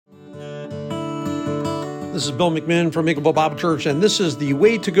This is Bill McMinn from Makerville Bible Church, and this is the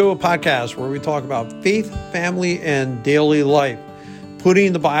Way to Go podcast, where we talk about faith, family, and daily life,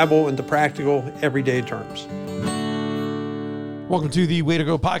 putting the Bible into practical, everyday terms. Welcome to the Way to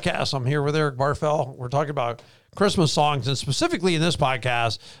Go podcast. I'm here with Eric Barfell. We're talking about Christmas songs, and specifically in this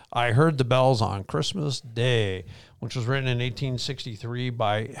podcast, I Heard the Bells on Christmas Day, which was written in 1863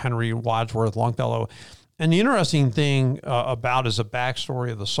 by Henry Wadsworth Longfellow. And the interesting thing about is a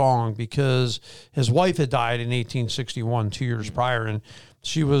backstory of the song, because his wife had died in 1861, 2 years prior, and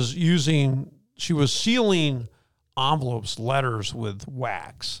she was sealing envelopes, letters with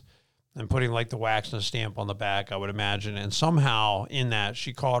wax, and putting like the wax and a stamp on the back, I would imagine. And somehow in that,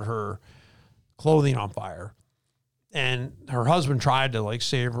 she caught her clothing on fire, and her husband tried to like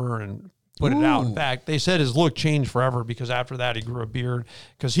save her and put it out. In fact, they said his look changed forever, because after that he grew a beard,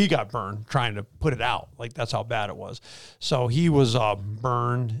 because he got burned trying to put it out. Like, that's how bad it was. So he was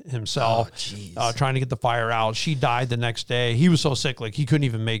burned himself, trying to get the fire out. She died the next day. He was so sick, like he couldn't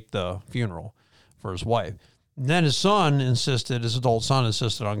even make the funeral for his wife. And then his adult son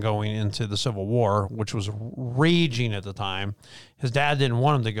insisted on going into the Civil War, which was raging at the time. His dad didn't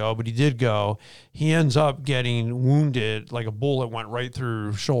want him to go, but he did go. He ends up getting wounded, like a bullet went right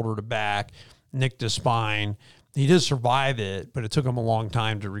through shoulder to back, nicked his spine. He did survive it, but it took him a long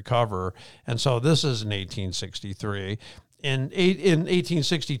time to recover. And so this is in 1863. In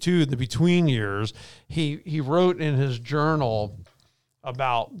 1862, the between years, he wrote in his journal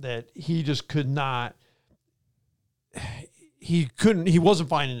about that he just could not, he wasn't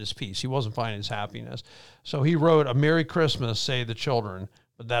finding his peace. He wasn't finding his happiness. So he wrote, "A Merry Christmas, say the children,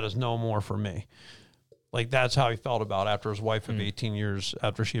 but that is no more for me." Like, that's how he felt about after his wife of 18 years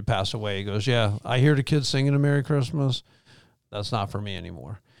after she had passed away. He goes, "Yeah, I hear the kids singing a Merry Christmas. That's not for me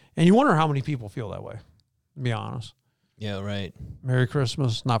anymore." And you wonder how many people feel that way, to be honest. Yeah, right. Merry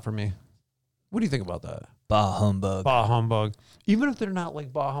Christmas, not for me. What do you think about that? Bah humbug. Bah humbug. Even if they're not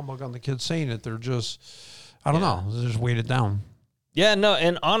like bah humbug on the kids saying it, they're just, I don't know, they're just weighted down. Yeah, no,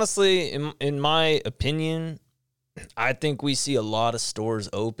 and honestly, in my opinion, I think we see a lot of stores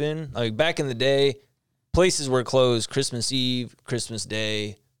open. Like, back in the day, places were closed Christmas Eve, Christmas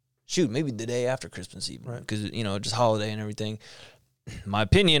Day, maybe the day after Christmas Eve, because, just holiday and everything. My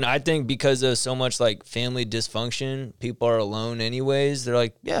opinion, I think because of so much, like, family dysfunction, people are alone anyways. They're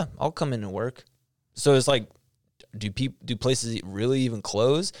like, yeah, I'll come in and work. So it's like, do places really even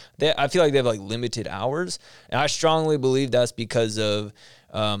close? I feel like they have like limited hours, and I strongly believe that's because of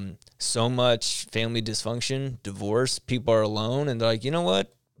so much family dysfunction, divorce. People are alone, and they're like, you know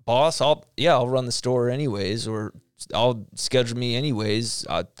what, boss, I'll run the store anyways, or I'll schedule me anyways.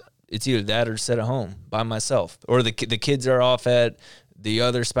 It's either that or sit at home by myself, or the kids are off at the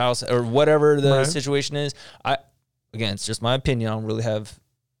other spouse, or whatever the situation is. Again, it's just my opinion. I don't really have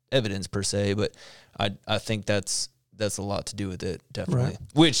evidence per se, but I think that's a lot to do with it, definitely.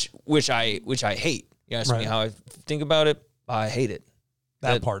 Which I hate. You ask me how I think about it, I hate it.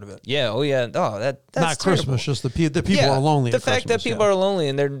 That part of it. Yeah. Oh yeah. Oh, that's not terrible. Christmas. Just the people are lonely. The fact that people are lonely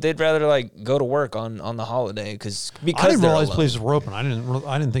and they'd rather like go to work on the holiday because I didn't realize places were open. I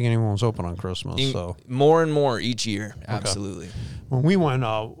didn't think anyone was open on Christmas. So more and more each year. Absolutely. Okay. When we went,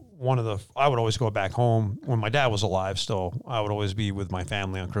 I would always go back home when my dad was alive. Still, I would always be with my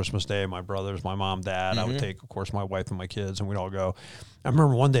family on Christmas Day. My brothers, my mom, dad. I would take, of course, my wife and my kids, and we'd all go. I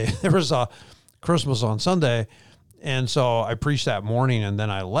remember one day there was a Christmas on Sunday. And so I preached that morning, and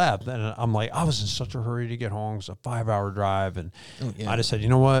then I left. And I'm like, I was in such a hurry to get home. It's a 5-hour drive. And I just said, you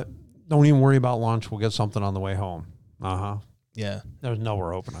know what? Don't even worry about lunch. We'll get something on the way home. Yeah. There was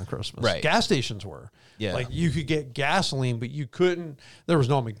nowhere open on Christmas. Right. Gas stations were. Yeah. Like, you could get gasoline, but you couldn't. There was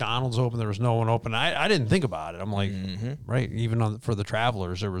no McDonald's open. There was no one open. I didn't think about it. I'm like, right, even for the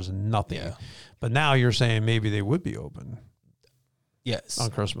travelers, there was nothing. Yeah. But now you're saying maybe they would be open. Yes. On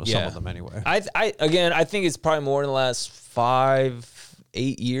Christmas, some of them anyway. I think it's probably more in the last 5-8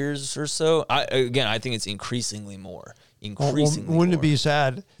 years or so. I think it's increasingly more. Wouldn't it be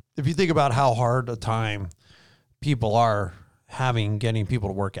sad if you think about how hard a time people are having getting people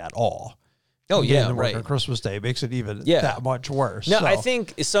to work at all? Oh, yeah, right. On Christmas Day makes it even that much worse. No, I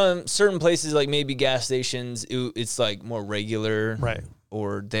think certain places, like maybe gas stations, it's like more regular. Right.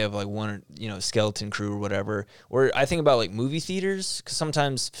 Or they have like one, skeleton crew or whatever. Or I think about like movie theaters, because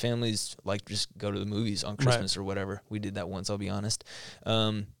sometimes families like just go to the movies on Christmas or whatever. We did that once, I'll be honest.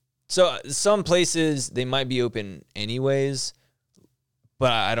 So some places, they might be open anyways,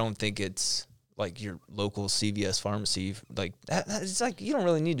 but I don't think it's like your local CVS pharmacy. Like, it's like you don't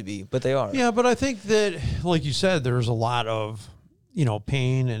really need to be, but they are. Yeah, but I think that, like you said, there's a lot of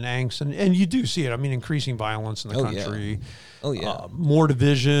pain and angst. And you do see it. I mean, increasing violence in the country. Oh, yeah. More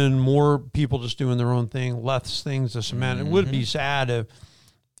division, more people just doing their own thing, less things to cement. It would be sad if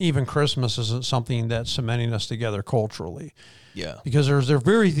even Christmas isn't something that's cementing us together culturally. Yeah. Because there are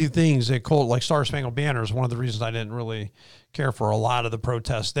very few things that like Star Spangled Banner is one of the reasons I didn't really care for a lot of the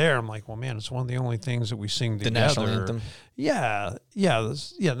protests there. I'm like, well, man, it's one of the only things that we sing together. The national anthem. Yeah.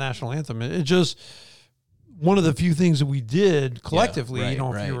 National anthem. It just one of the few things that we did collectively, if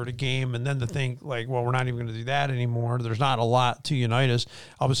you were at a game and then to think like, well, we're not even going to do that anymore. There's not a lot to unite us.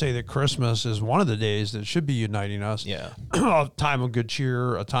 I would say that Christmas is one of the days that should be uniting us. Yeah. A time of good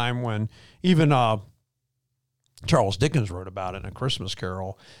cheer, a time when even, Charles Dickens wrote about it in A Christmas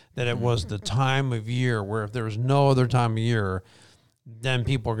Carol, that it was the time of year where if there was no other time of year, then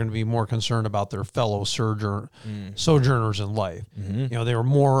people are going to be more concerned about their fellow sojourners in life. They were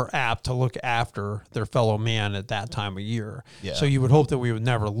more apt to look after their fellow man at that time of year. Yeah. So you would hope that we would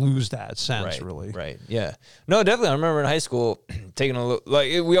never lose that sense, really. Right. Yeah. No, definitely. I remember in high school taking a look,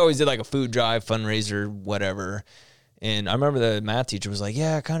 we always did like a food drive, fundraiser, whatever. And I remember the math teacher was like,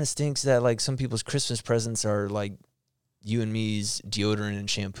 yeah, it kind of stinks that like some people's Christmas presents are like you and me's deodorant and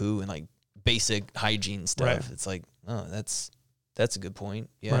shampoo and like basic hygiene stuff. Right. It's like, oh, that's a good point.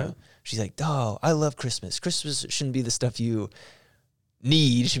 Yeah. Right. She's like, oh, I love Christmas. Christmas shouldn't be the stuff you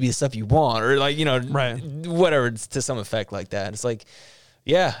need. It should be the stuff you want, or like, whatever, to some effect like that. It's like,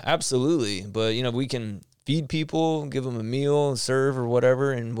 yeah, absolutely. But, we can feed people, give them a meal, serve or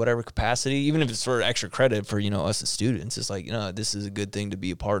whatever in whatever capacity, even if it's for extra credit for, us as students. It's like, this is a good thing to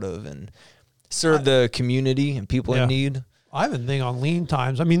be a part of and serve the community and people in need. I have a thing on lean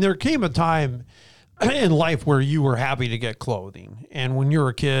times. I mean, there came a time in life where you were happy to get clothing. And when you were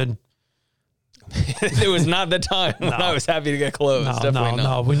a kid, it was not the time when I was happy to get clothes.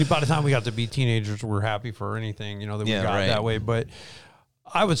 No. By the time we got to be teenagers, we were happy for anything, that we got that way. But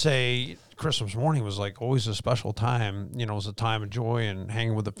I would say Christmas morning was like always a special time. It was a time of joy and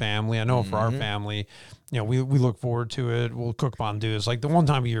hanging with the family. I know for our family, we look forward to it. We'll cook fondue. It's like the one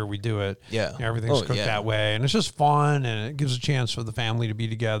time a year we do it. Yeah. Everything's cooked that way. And it's just fun and it gives a chance for the family to be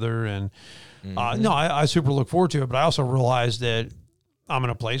together. And I super look forward to it. But I also realized that I'm in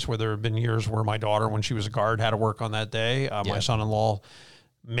a place where there have been years where my daughter, when she was a guard, had to work on that day. My son-in-law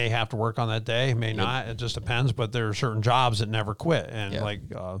may have to work on that day, may not. It just depends. But there are certain jobs that never quit. And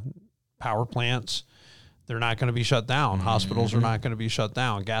power plants, they're not going to be shut down. Hospitals are not going to be shut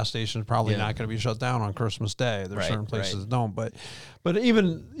down. Gas stations probably not going to be shut down on Christmas Day. There are certain places that don't. But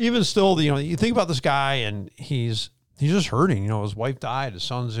even still, you think about this guy and he's just hurting. His wife died, his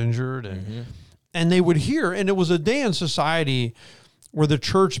son's injured, and they would hear. And it was a day in society where the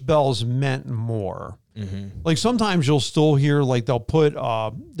church bells meant more. Like sometimes you'll still hear, like they'll put,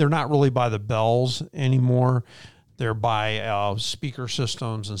 they're not really by the bells anymore. They're by speaker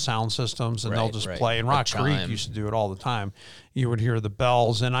systems and sound systems, and they'll just play. And Rock Creek used to do it all the time. You would hear the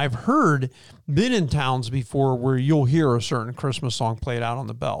bells. And I've been in towns before where you'll hear a certain Christmas song played out on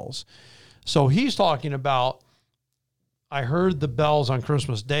the bells. So he's talking about, I heard the bells on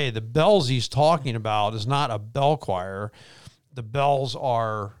Christmas Day. The bells he's talking about is not a bell choir. The bells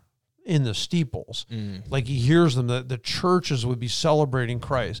are in the steeples. Like he hears them. The churches would be celebrating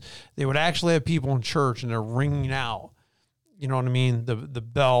Christ. They would actually have people in church and they're ringing out, you know what I mean? The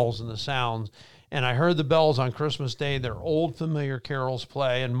bells and the sounds. And I heard the bells on Christmas Day. Their old familiar carols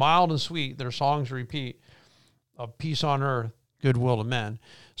play, and mild and sweet their songs repeat, of peace on earth, goodwill to men.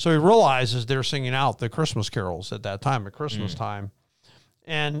 So he realizes they're singing out the Christmas carols at that time, at Christmas time.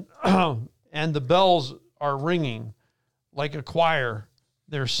 And and the bells are ringing like a choir.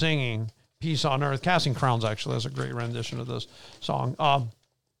 They're singing peace on earth. Casting Crowns actually has a great rendition of this song.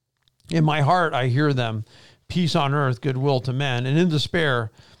 In my heart, I hear them, peace on earth, goodwill to men. And in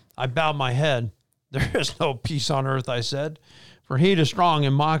despair, I bowed my head. There is no peace on earth, I said, for hate is strong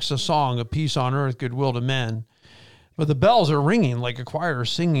and mocks the song of peace on earth, goodwill to men. But the bells are ringing like a choir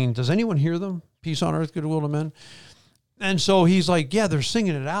singing. Does anyone hear them? Peace on earth, goodwill to men. And so he's like, yeah, they're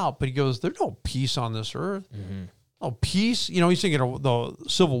singing it out. But he goes, there's no peace on this earth. Oh, peace. He's thinking the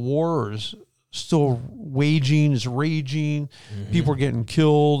Civil War is still waging, is raging. People are getting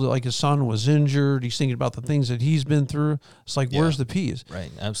killed. Like his son was injured. He's thinking about the things that he's been through. It's like, where's the peace?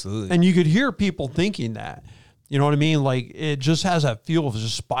 Right. Absolutely. And you could hear people thinking that. You know what I mean? Like it just has that feel of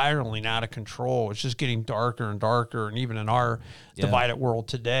just spiraling out of control. It's just getting darker and darker. And even in our divided world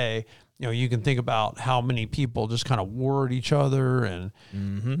today, You know, you can think about how many people just kind of war at each other and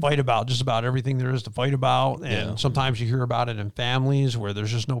fight about just about everything there is to fight about. And sometimes you hear about it in families where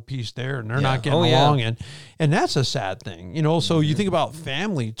there's just no peace there and they're not getting along. And that's a sad thing, you know? So you think about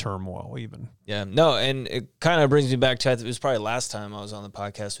family turmoil even. Yeah, no. And it kind of brings me back to, it was probably last time I was on the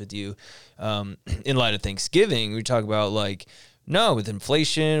podcast with you, in light of Thanksgiving, we talk about like, no, with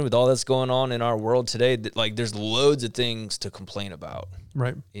inflation, with all that's going on in our world today, like there's loads of things to complain about,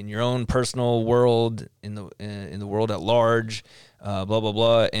 right? In your own personal world, in the world at large, blah blah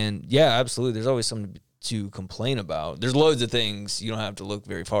blah, and yeah, absolutely. There's always something to complain about. There's loads of things. You don't have to look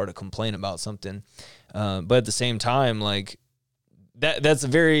very far to complain about something, but at the same time, like that's a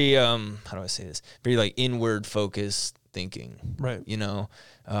very how do I say this? Very like inward focused thinking, right? You know.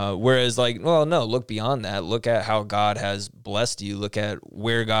 Whereas like, well, no, look beyond that. Look at how God has blessed you. Look at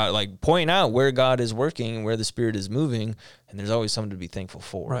where God, like point out where God is working, where the Spirit is moving. And there's always something to be thankful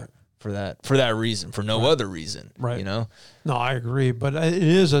for, right? For that reason, for no other reason, right? You know? No, I agree. But it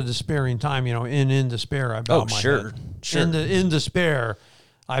is a despairing time, you know, in despair, I bow my head. Sure. In despair,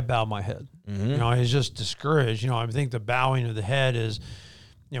 I bow my head. Mm-hmm. You know, it's just discouraged. You know, I think the bowing of the head is,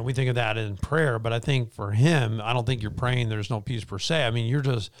 you know, we think of that in prayer, but I think for him, I don't think you're praying there's no peace per se. I mean,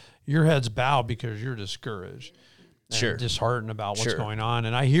 your head's bowed because you're discouraged, and disheartened about what's going on.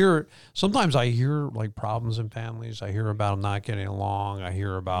 And sometimes I hear like problems in families. I hear about them not getting along. I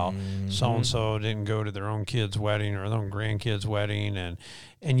hear about so-and-so didn't go to their own kid's wedding or their own grandkid's wedding.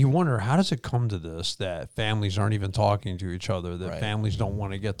 And you wonder, how does it come to this, that families aren't even talking to each other, that families don't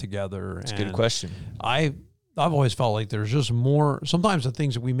want to get together? That's a good question. I've always felt like there's just more, sometimes the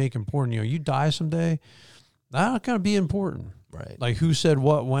things that we make important, you know, you die someday, that's not going to be important. Right. Like who said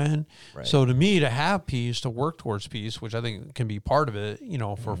what, when. Right. So to me, to have peace, to work towards peace, which I think can be part of it, you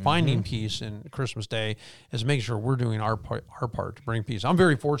know, for finding peace in Christmas Day, is making sure we're doing our part to bring peace. I'm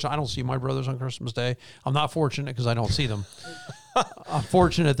very fortunate. I don't see my brothers on Christmas Day. I'm not fortunate because I don't see them. I'm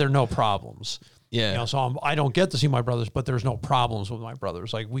fortunate there are no problems. Yeah. You know, so I don't get to see my brothers, but there's no problems with my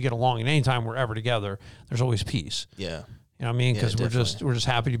brothers. Like we get along, and anytime we're ever together, there's always peace. Yeah. You know what I mean? Because we're just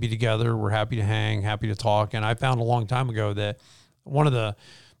happy to be together. We're happy to hang, happy to talk. And I found a long time ago that one of the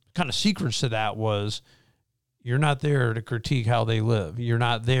kind of secrets to that was you're not there to critique how they live. You're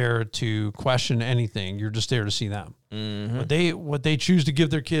not there to question anything. You're just there to see them. Mm-hmm. What they choose to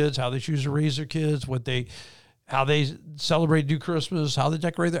give their kids, how they choose to raise their kids, how they celebrate, do Christmas, how they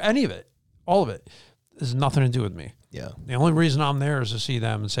decorate any of it. All of it has nothing to do with me. Yeah. The only reason I'm there is to see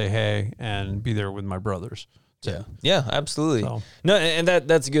them and say, hey, and be there with my brothers. Yeah. Yeah, absolutely. So. No, and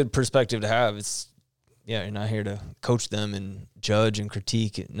that's a good perspective to have. It's, you're not here to coach them and judge and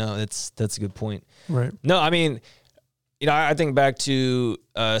critique it. No, that's a good point. Right. No, I mean, you know, I think back to,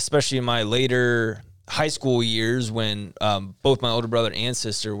 especially in my later high school years when both my older brother and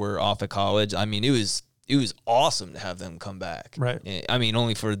sister were off at college. I mean, it was awesome to have them come back. Right. I mean,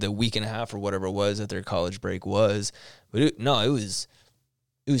 only for the week and a half or whatever it was that their college break was. But it was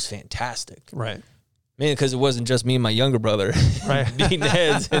fantastic. Right. Man, because it wasn't just me and my younger brother beating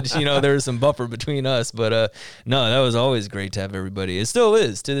heads. And, you know, there was some buffer between us. But, no, that was always great to have everybody. It still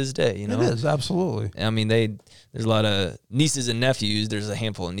is to this day, you know. It is, absolutely. I mean, there's a lot of nieces and nephews. There's a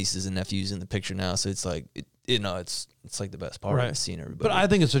handful of nieces and nephews in the picture now. So it's like, it's like the best part of seeing everybody. But I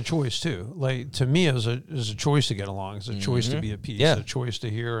think it's a choice too. Like to me, it was a choice to get along. It's a choice to be at peace. A choice to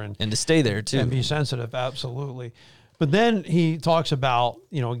hear and to stay there too, and be sensitive. Absolutely. But then he talks about,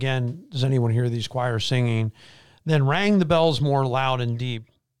 you know, again, does anyone hear these choirs singing? Then rang the bells more loud and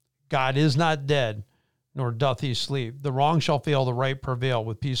deep. God is not dead, nor doth he sleep. The wrong shall fail, the right prevail,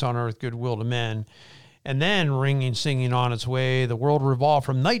 with peace on earth, goodwill to men. And then ringing, singing on its way, the world revolve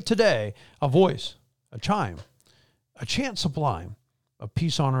from night to day, a voice, a chime, a chant sublime, of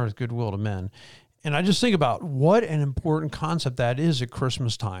peace on earth, goodwill to men. And I just think about what an important concept that is at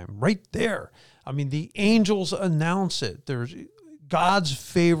Christmas time, right there. I mean, the angels announce it. There's God's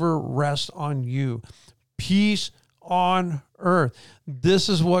favor rests on you. Peace on earth. This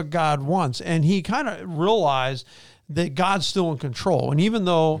is what God wants. And he kind of realized that God's still in control. And even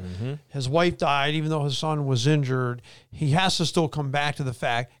though his wife died, even though his son was injured, he has to still come back to the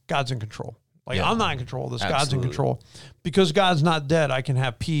fact God's in control. Like, I'm not in control of this. Absolutely. God's in control. Because God's not dead, I can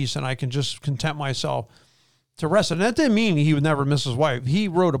have peace and I can just content myself to rest. And that didn't mean he would never miss his wife. He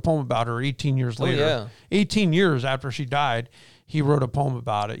wrote a poem about her 18 years later. 18 years after she died, he wrote a poem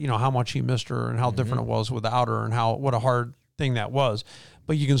about it, you know, how much he missed her and how different it was without her and what a hard thing that was.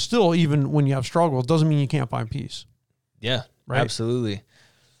 But you can still, even when you have struggle, it doesn't mean you can't find peace. Yeah, right? Absolutely.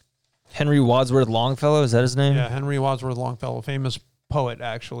 Henry Wadsworth Longfellow, is that his name? Yeah, Henry Wadsworth Longfellow, famous poet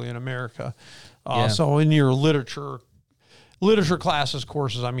actually in America. So in your literature literature classes,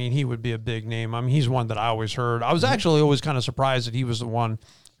 courses, I mean, he would be a big name. I mean, he's one that I always heard. I was actually always kind of surprised that he was the one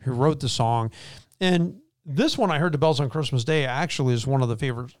who wrote the song. And this one, I heard, The Bells on Christmas Day, actually is one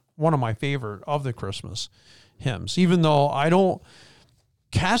of my favorite of the Christmas hymns, even though I don't.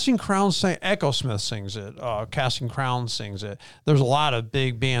 Casting Crowns, Echo Smith sings it. Casting Crowns sings it. There's a lot of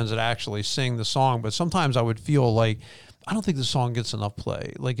big bands that actually sing the song, but sometimes I would feel like I don't think the song gets enough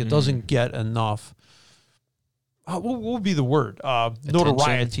play. Like it doesn't get enough. What would be the word?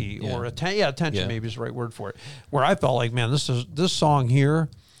 Notoriety or attention. Maybe is the right word for it. Where I felt like, man, this song here,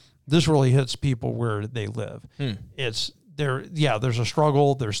 this really hits people where they live. It's there. Yeah, there's a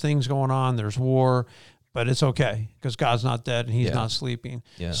struggle. There's things going on. There's war. But it's okay because God's not dead and he's not sleeping.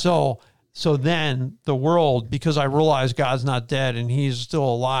 Yeah. So then the world, because I realize God's not dead and he's still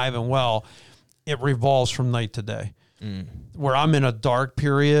alive and well, it revolves from night to day. Where I'm in a dark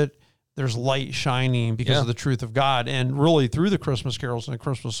period, there's light shining because of the truth of God. And really through the Christmas carols and the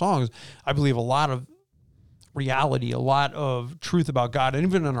Christmas songs, I believe a lot of reality, a lot of truth about God, and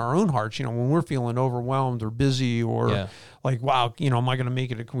even in our own hearts, when we're feeling overwhelmed or busy or like, wow, am I going to make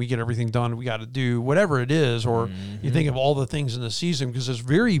it? Can we get everything done we got to do? Whatever it is, or you think of all the things in the season, because it's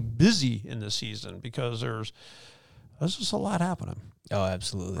very busy in the season because there's just a lot happening. Oh,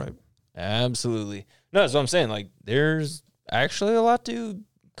 absolutely. Right. Absolutely. No, that's what I'm saying. Like, there's actually a lot to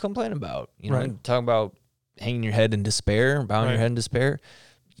complain about. Talk about hanging your head in despair, bowing your head in despair.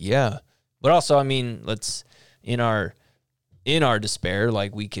 Yeah. But also, I mean, let's, in our despair,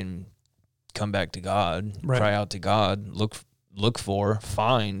 like, we can come back to God, cry out to God, look for,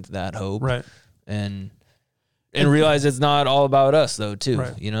 find that hope, and realize it's not all about us, though, too.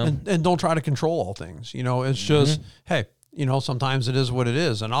 And don't try to control all things. It's just, hey, sometimes it is what it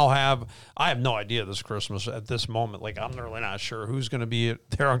is. And I have no idea this Christmas at this moment. Like, I'm really not sure who's going to be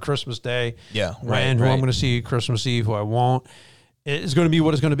there on Christmas Day. Yeah, who I'm going to see Christmas Eve, who I won't. It's going to be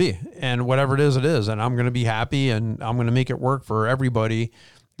what it's going to be, and whatever it is, and I'm going to be happy, and I'm going to make it work for everybody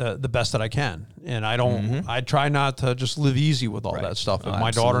the best that I can. And I try not to just live easy with all that stuff. If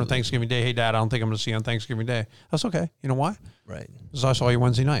my daughter on Thanksgiving Day, hey, Dad, I don't think I'm going to see you on Thanksgiving Day. That's okay. You know why? Right. Because I saw you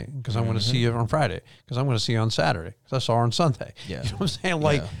Wednesday night, because I'm going to see you on Friday, because I'm going to see you on Saturday, because I saw her on Sunday. Yeah. You know what I'm saying?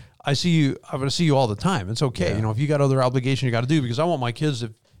 Like, I see you, I'm going to see you all the time. It's okay. If you got other obligation you got to do, because I want my kids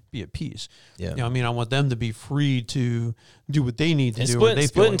to be at peace. Yeah. I want them to be free to do what they need to do.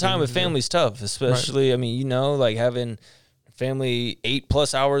 Splitting time with family's tough, especially, like having family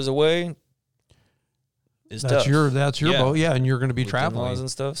 8+ hours away is tough. That's your boat. Yeah. And you're going to be traveling and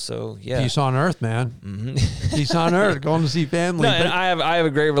stuff. So yeah. Peace on earth, man. Peace on earth. Going to see family. No, and I have a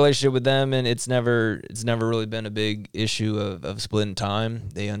great relationship with them, and it's never really been a big issue of splitting time.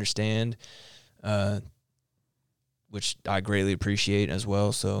 They understand, which I greatly appreciate as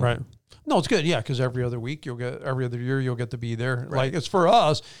well. So right. No, it's good. Yeah, because every other year you'll get to be there. Right. Like, it's for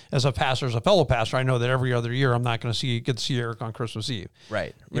us as a pastor, as a fellow pastor. I know that every other year I'm not going to get to see Eric on Christmas Eve.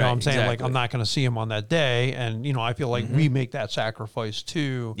 Right. You know what I'm saying? Exactly. Like, I'm not going to see him on that day. And, I feel like we make that sacrifice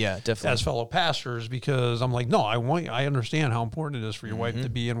too. Yeah, definitely. As fellow pastors, because I'm like, no, I understand how important it is for your wife to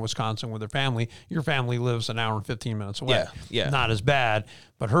be in Wisconsin with her family. Your family lives an hour and 15 minutes away. Yeah. Not as bad,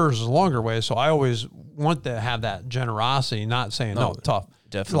 but hers is a longer way. So I always want to have that generosity, not saying, no, tough.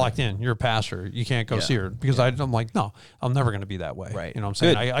 Definitely. You're locked in. You're a pastor. You can't go see her, because I'm like, no, I'm never going to be that way. Right. You know what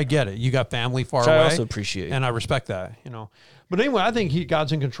I'm saying? I get it. You got family far away. I also appreciate. And I respect that, But anyway, I think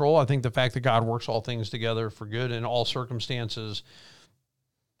God's in control. I think the fact that God works all things together for good in all circumstances,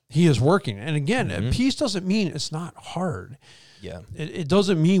 he is working. And again, peace doesn't mean it's not hard. Yeah. It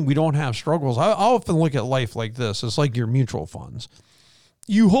doesn't mean we don't have struggles. I often look at life like this. It's like your mutual funds.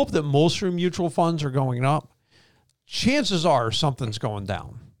 You hope that most of your mutual funds are going up. Chances are something's going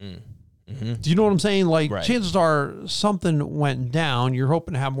down. Do you know what I'm saying? Like, chances are something went down. You're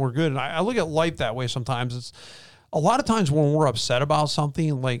hoping to have more good. And I look at life that way sometimes. It's a lot of times when we're upset about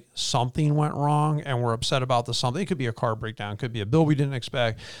something, like something went wrong and we're upset about the something. It could be a car breakdown. It could be a bill we didn't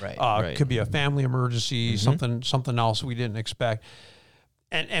expect. It could be a family emergency, something else we didn't expect.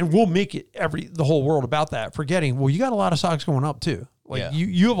 And we'll make it the whole world about that, forgetting, well, you got a lot of stocks going up too. Like,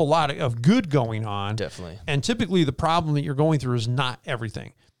 you have a lot of good going on. Definitely. And typically the problem that you're going through is not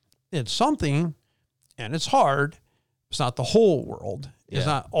everything. It's something, and it's hard. It's not the whole world. It's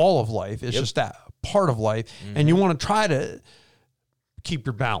not all of life. It's just that part of life. And you want to try to keep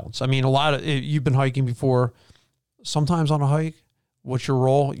your balance. I mean, you've been hiking before. Sometimes on a hike, what's your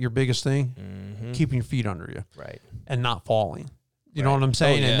role? Your biggest thing? Keeping your feet under you. Right. And not falling. You know what I'm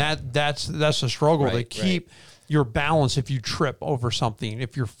saying? And that's the struggle to keep your balance if you trip over something,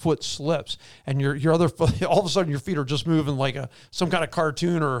 if your foot slips and your other foot, all of a sudden your feet are just moving like some kind of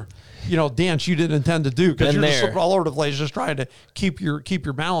cartoon or, dance you didn't intend to do because you're just slipping all over the place, just trying to keep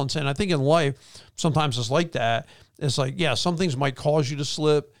your balance. And I think in life, sometimes it's like that. It's like, yeah, some things might cause you to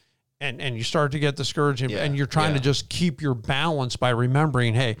slip and you start to get discouraged and you're trying to just keep your balance by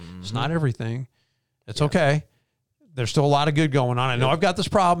remembering, hey, it's not everything. It's okay. There's still a lot of good going on. I know I've got this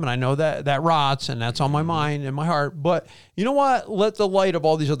problem, and I know that rots, and that's on my mind and my heart. But you know what? Let the light of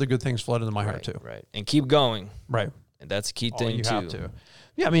all these other good things flood into my heart too. Right. And keep going. Right. And that's a key thing you too. Have to.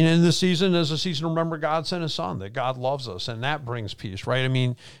 Yeah, I mean, in this season is a season to remember God sent his son, that God loves us, and that brings peace, right? I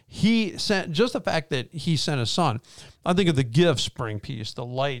mean, he sent, just the fact that he sent his son, I think of the gifts bring peace, the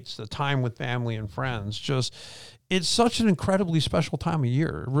lights, the time with family and friends, just, it's such an incredibly special time of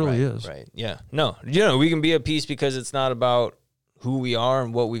year. It really is. Right. Yeah. No, we can be at peace because it's not about who we are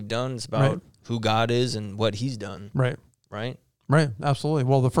and what we've done. It's about who God is and what he's done. Right. Right. Right. Absolutely.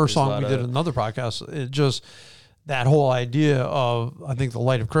 Well, the first song we did in another podcast, it just, that whole idea of, I think the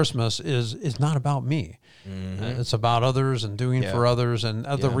light of Christmas is not about me. It's about others and doing for others. And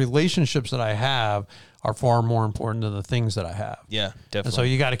the relationships that I have are far more important than the things that I have. Yeah, definitely. And so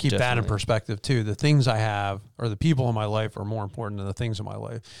you got to keep that in perspective too. The things I have or the people in my life are more important than the things in my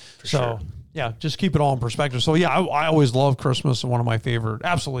life. Yeah, just keep it all in perspective. So yeah, I always love Christmas. One of my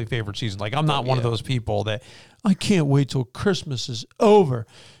absolutely favorite seasons. Like I'm not one of those people that I can't wait till Christmas is over.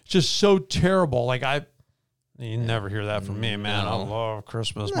 It's just so terrible. Like you never hear that from me, man. I love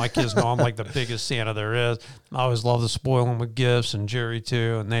Christmas. My kids know I'm like the biggest Santa there is. I always love to spoil them with gifts, and Jerry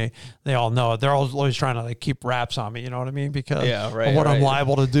too. And they all know it. They're always trying to keep raps on me. You know what I mean? Because of what I'm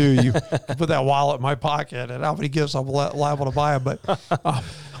liable to do. You put that wallet in my pocket, and how many gifts I'm liable to buy. But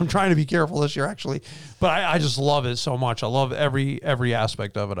I'm trying to be careful this year, actually. But I just love it so much. I love every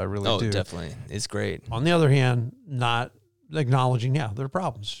aspect of it. I really do. Oh, definitely. It's great. On the other hand, not acknowledging, there are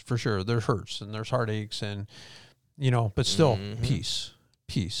problems for sure. There's hurts and there's heartaches and, but still peace.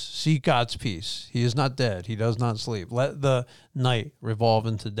 Seek God's peace. He is not dead. He does not sleep. Let the night revolve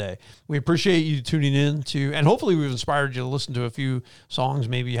into day. We appreciate you tuning in and hopefully we've inspired you to listen to a few songs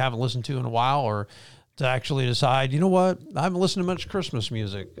maybe you haven't listened to in a while, or to actually decide, you know what, I haven't listened to much Christmas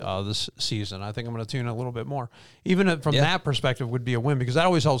music this season. I think I'm going to tune in a little bit more. Even from that perspective would be a win, because that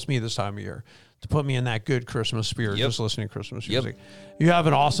always helps me this time of year to put me in that good Christmas spirit, just listening to Christmas music. You have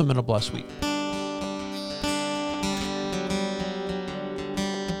an awesome and a blessed week.